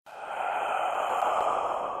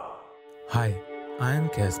Hi, I am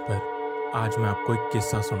Caspar. आज मैं आपको एक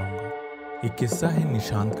किस्सा सुनाऊंगा। ये किस्सा है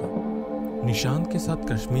निशांत का। निशांत के साथ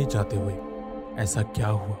कश्मीर जाते हुए ऐसा क्या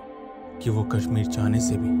हुआ कि वो कश्मीर जाने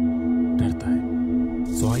से भी डरता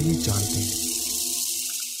है। सो आइए जानते हैं।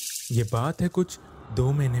 ये बात है कुछ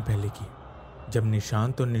 2 महीने पहले की, जब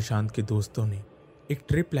निशांत और निशांत के दोस्तों ने एक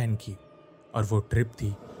ट्रिप प्लान की और वो ट्रिप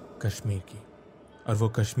थी कश्मीर की। और वो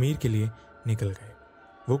कश्मीर के लिए निकल गए।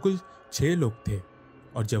 वो कुल 6 लोग थे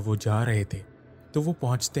और जब वो जा रहे थे तो वो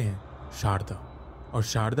पहुंचते हैं शारदा। और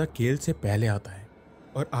शारदा केल से पहले आता है।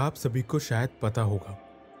 और आप सभी को शायद पता होगा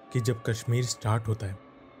कि जब कश्मीर स्टार्ट होता है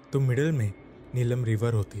तो मिडिल में नीलम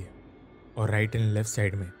रिवर होती है और राइट एंड लेफ्ट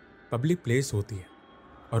साइड में पब्लिक प्लेस होती है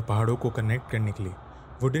और पहाड़ों को कनेक्ट करने के लिए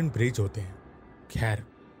वुडन ब्रिज होते हैं। खैर,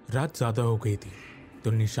 रात ज़्यादा हो गई थी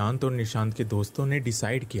तो निशांत और निशांत के दोस्तों ने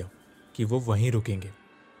डिसाइड किया कि वो वहीं रुकेंगे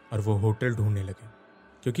और वो होटल ढूंढने लगे,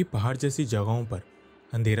 क्योंकि पहाड़ जैसी जगहों पर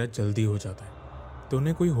अंधेरा जल्दी हो जाता है। तो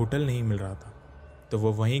उन्हें कोई होटल नहीं मिल रहा था, तो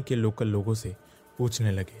वो वहीं के लोकल लोगों से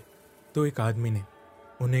पूछने लगे। तो एक आदमी ने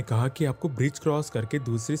उन्हें कहा कि आपको ब्रिज क्रॉस करके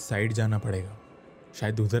दूसरी साइड जाना पड़ेगा,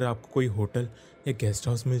 शायद उधर आपको कोई होटल या गेस्ट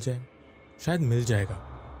हाउस मिल जाए। शायद मिल जाएगा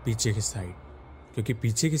पीछे की साइड, क्योंकि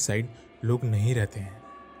पीछे की साइड लोग नहीं रहते हैं।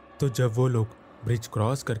 तो जब वो लोग ब्रिज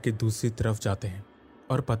क्रॉस करके दूसरी तरफ जाते हैं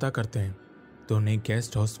और पता करते हैं तो उन्हें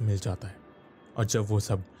गेस्ट हाउस मिल जाता है। और जब वो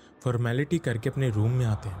सब फॉर्मेलिटी करके अपने रूम में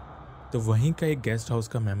आते हैं तो वहीं का एक गेस्ट हाउस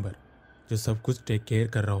का मेंबर, जो सब कुछ टेक केयर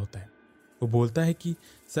कर रहा होता है, वो बोलता है कि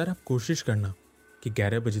सर, आप कोशिश करना कि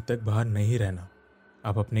 11 बजे तक बाहर नहीं रहना,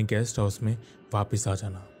 आप अपने गेस्ट हाउस में वापस आ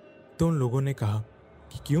जाना। तो उन लोगों ने कहा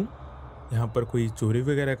कि क्यों, यहाँ पर कोई चोरी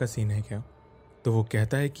वगैरह का सीन है क्या? तो वो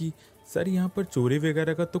कहता है कि सर, यहाँ पर चोरी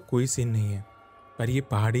वगैरह का तो कोई सीन नहीं है, पर ये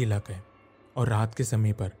पहाड़ी इलाका है और रात के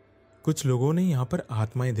समय पर कुछ लोगों ने यहाँ पर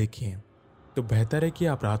आत्माएं देखी हैं, तो बेहतर है कि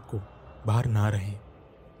आप रात को बाहर ना रहें।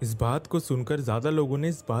 इस बात को सुनकर ज़्यादा लोगों ने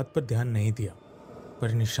इस बात पर ध्यान नहीं दिया,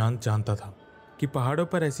 पर निशांत जानता था कि पहाड़ों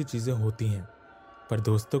पर ऐसी चीज़ें होती हैं। पर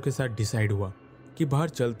दोस्तों के साथ डिसाइड हुआ कि बाहर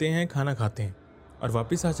चलते हैं, खाना खाते हैं और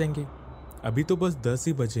वापस आ जाएंगे। अभी तो बस 10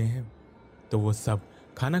 ही बजे हैं। तो वो सब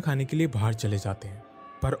खाना खाने के लिए बाहर चले जाते हैं,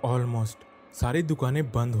 पर ऑलमोस्ट सारी दुकानें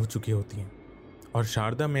बंद हो चुकी होती हैं। और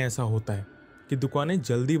शारदा में ऐसा होता है कि दुकानें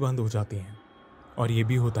जल्दी बंद हो जाती हैं। और ये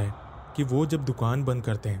भी होता है कि वो जब दुकान बंद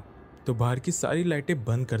करते हैं तो बाहर की सारी लाइटें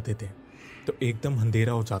बंद कर देते हैं, तो एकदम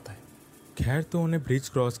अंधेरा हो जाता है। खैर, तो उन्हें ब्रिज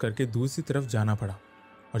क्रॉस करके दूसरी तरफ जाना पड़ा।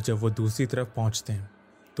 और जब वो दूसरी तरफ पहुंचते हैं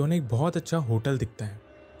तो उन्हें एक बहुत अच्छा होटल दिखता है,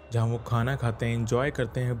 जहां वो खाना खाते हैं, एंजॉय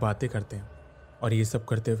करते हैं, बातें करते हैं। और ये सब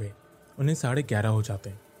करते हुए उन्हें 11:30 हो जाते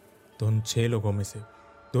हैं। तो उन 6 लोगों में से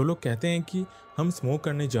 2 लोग कहते हैं कि हम स्मोक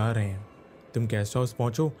करने जा रहे हैं, तुम गेस्ट हाउस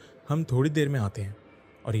पहुँचो, हम थोड़ी देर में आते हैं।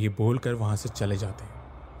 और ये बोलकर वहाँ से चले जाते हैं।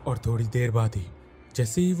 और थोड़ी देर बाद ही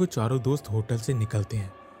जैसे ही वो चारों दोस्त होटल से निकलते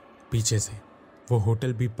हैं, पीछे से वो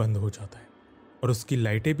होटल भी बंद हो जाता है और उसकी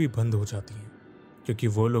लाइटें भी बंद हो जाती हैं, क्योंकि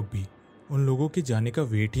वो लोग भी उन लोगों के जाने का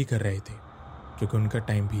वेट ही कर रहे थे, क्योंकि उनका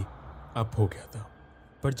टाइम भी अप हो गया था।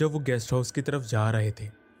 पर जब वो गेस्ट हाउस की तरफ जा रहे थे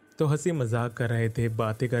तो हंसी मजाक कर रहे थे,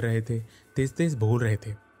 बातें कर रहे थे, तेज तेज बोल रहे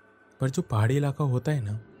थे। पर जो पहाड़ी इलाका होता है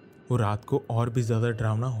ना, वो रात को और भी ज़्यादा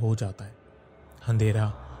डरावना हो जाता है। अंधेरा,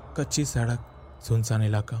 कच्ची सड़क, सुनसान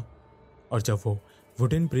इलाका। और जब वो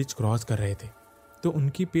वुडन ब्रिज क्रॉस कर रहे थे तो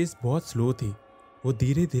उनकी पेस बहुत स्लो थी, वो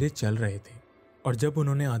धीरे धीरे चल रहे थे। और जब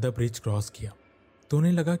उन्होंने आधा ब्रिज क्रॉस किया तो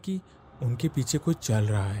उन्हें लगा कि उनके पीछे कोई चल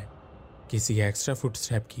रहा है। किसी एक्स्ट्रा फुट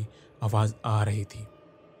स्टेप की आवाज़ आ रही थी।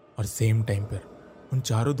 और सेम टाइम पर उन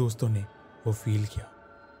चारों दोस्तों ने वो फील किया,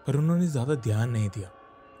 पर उन्होंने ज़्यादा ध्यान नहीं दिया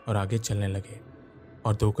और आगे चलने लगे।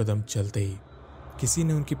 और 2 कदम चलते ही किसी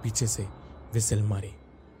ने उनके पीछे से विसल मारी,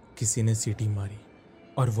 किसी ने सीटी मारी।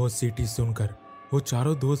 और वो सीटी सुनकर वो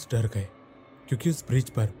चारों दोस्त डर गए, क्योंकि उस ब्रिज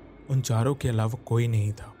पर उन चारों के अलावा कोई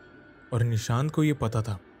नहीं था। और निशांत को ये पता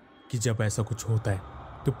था कि जब ऐसा कुछ होता है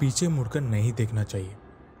तो पीछे मुड़कर नहीं देखना चाहिए।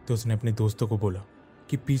 तो उसने अपने दोस्तों को बोला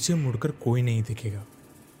कि पीछे मुड़कर कोई नहीं दिखेगा,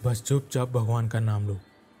 बस चुपचाप भगवान का नाम लो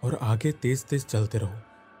और आगे तेज तेज चलते रहो।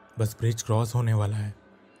 बस ब्रिज क्रॉस होने वाला है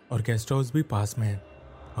और गेस्ट हाउस भी पास में है,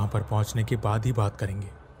 वहाँ पर पहुँचने के बाद ही बात करेंगे।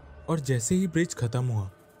 और जैसे ही ब्रिज खत्म हुआ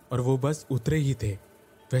और वो बस उतरे ही थे,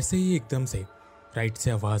 वैसे ही एकदम से राइट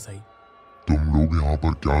से आवाज़ आई, तुम लोग यहाँ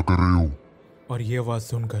पर क्या कर रहे हो? और ये आवाज़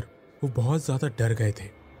सुनकर वो बहुत ज़्यादा डर गए थे,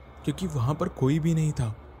 क्योंकि वहाँ पर कोई भी नहीं था।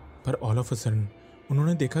 पर ऑल ऑफ अ सडन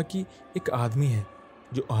उन्होंने देखा कि एक आदमी है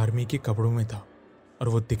जो आर्मी के कपड़ों में था और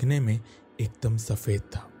वो दिखने में एकदम सफ़ेद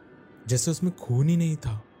था, जैसे उसमें खून ही नहीं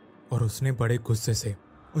था। और उसने बड़े गुस्से से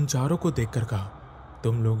उन चारों को देखकर कहा,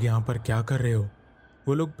 तुम लोग यहाँ पर क्या कर रहे हो?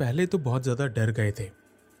 वो लोग पहले तो बहुत ज़्यादा डर गए थे,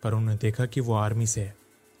 पर उन्होंने देखा कि वो आर्मी से है,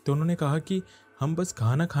 तो उन्होंने कहा कि हम बस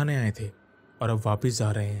खाना खाने आए थे और अब वापस जा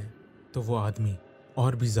रहे हैं। तो वो आदमी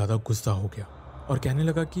और भी ज़्यादा गुस्सा हो गया और कहने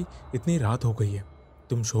लगा कि इतनी रात हो गई है,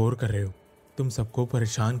 तुम शोर कर रहे हो, तुम सबको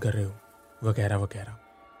परेशान कर रहे हो, वगैरह वगैरह।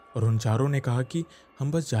 और उन चारों ने कहा कि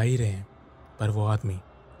हम बस जा ही रहे हैं, पर वो आदमी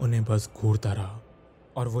उन्हें बस घूरता रहा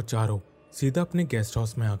और वो चारों सीधा अपने गेस्ट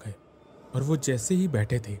हाउस में आ गए। और वो जैसे ही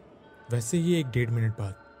बैठे थे वैसे ही 1-1.5 मिनट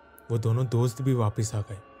बाद वो दोनों दोस्त भी वापस आ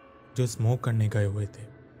गए जो स्मोक करने गए हुए थे।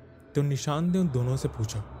 तो निशांत ने उन दोनों से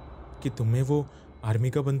पूछा कि तुम्हें वो आर्मी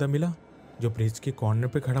का बंदा मिला जो ब्रिज के कॉर्नर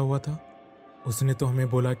पे खड़ा हुआ था? उसने तो हमें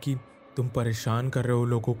बोला कि तुम परेशान कर रहे हो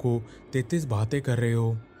लोगों को, 33 बातें कर रहे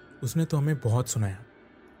हो। उसने तो हमें बहुत सुनाया।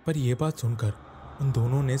 पर यह बात सुनकर उन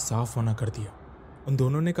दोनों ने साफ मना कर दिया। उन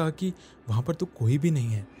दोनों ने कहा कि वहाँ पर तो कोई भी नहीं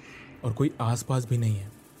है और कोई आसपास भी नहीं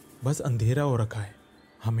है, बस अंधेरा हो रखा है,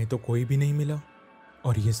 हमें तो कोई भी नहीं मिला।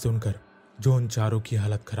 और ये सुनकर जो उन चारों की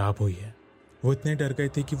हालत ख़राब हुई है, वो इतने डर गए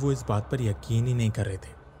थे कि वो इस बात पर यकीन ही नहीं कर रहे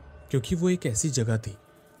थे, क्योंकि वो एक ऐसी जगह थी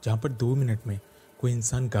जहाँ पर 2 मिनट में कोई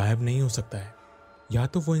इंसान गायब नहीं हो सकता है। या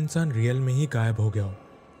तो वो इंसान रियल में ही गायब हो गया हो,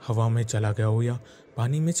 हवा में चला गया हो या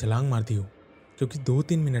पानी में छलांग मार दी हो, क्योंकि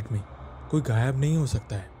 2-3 मिनट में कोई गायब नहीं हो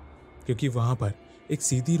सकता है, क्योंकि वहाँ पर एक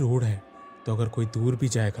सीधी रोड है। तो अगर कोई दूर भी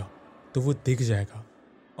जाएगा तो वो दिख जाएगा।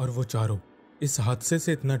 और वो चारों इस हादसे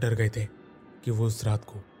से इतना डर गए थे कि वो उस रात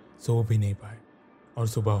को सो भी नहीं पाए और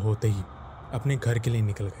सुबह होते ही अपने घर के लिए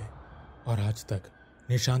निकल गए। और आज तक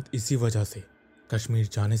निशांत इसी वजह से कश्मीर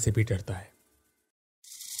जाने से भी डरता है।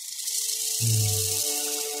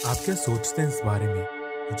 आप क्या सोचते हैं इस बारे में?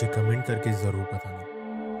 मुझे कमेंट करके ज़रूर बताना।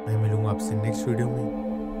 मैं मिलूंगा आपसे नेक्स्ट वीडियो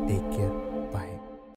में। Take care.